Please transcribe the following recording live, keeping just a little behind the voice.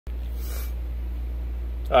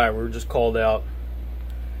Alright, we were just called out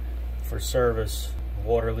for service.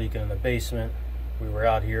 Water leaking in the basement. We were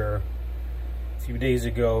out here a few days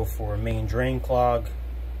ago for a main drain clog,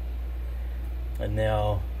 and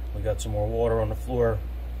now we got some more water on the floor.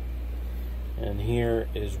 And here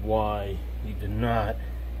is why you do not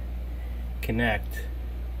connect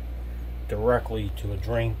directly to a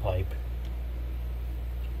drain pipe.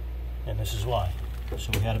 And this is why. So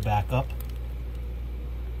we had to back up.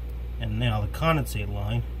 And now the condensate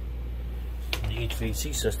line in the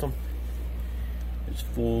HVAC system is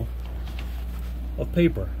full of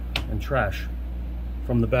paper and trash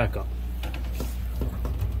from the backup.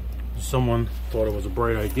 Someone thought it was a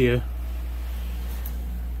bright idea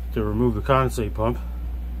to remove the condensate pump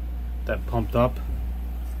that pumped up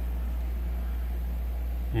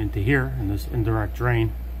into here in this indirect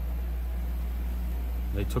drain.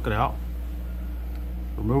 They took it out,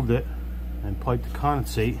 removed it, and piped the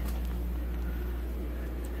condensate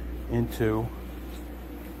into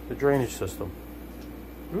the drainage system.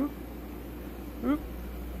 Oop. Oop.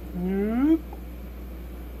 Oop.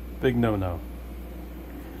 Big no-no.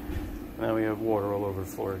 Now we have water all over the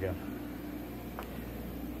floor again.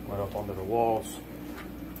 Right up under the walls.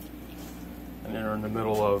 And then we're in the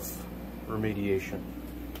middle of remediation.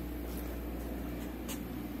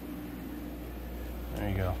 There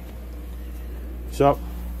you go. So,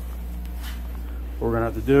 what we're gonna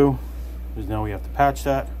have to do is now we have to patch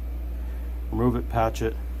that. Remove it, patch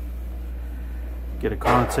it, get a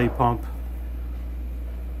condensate pump,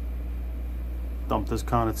 dump this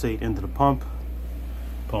condensate into the pump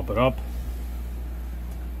it up,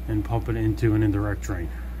 and pump it into an indirect drain.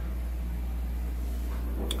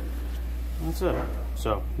 That's it.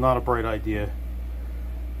 So, not a bright idea.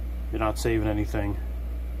 You're not saving anything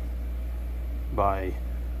by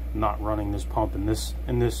not running this pump in this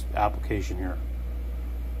application here.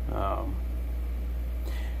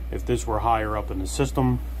 If this were higher up in the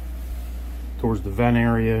system, towards the vent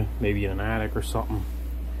area, maybe in an attic or something,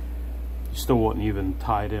 you still wouldn't even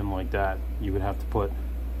tie it in like that. You would have to put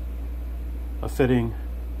a fitting,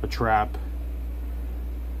 a trap,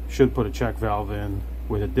 should put a check valve in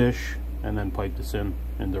with a dish, and then pipe this in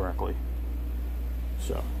indirectly.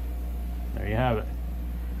 So, there you have it.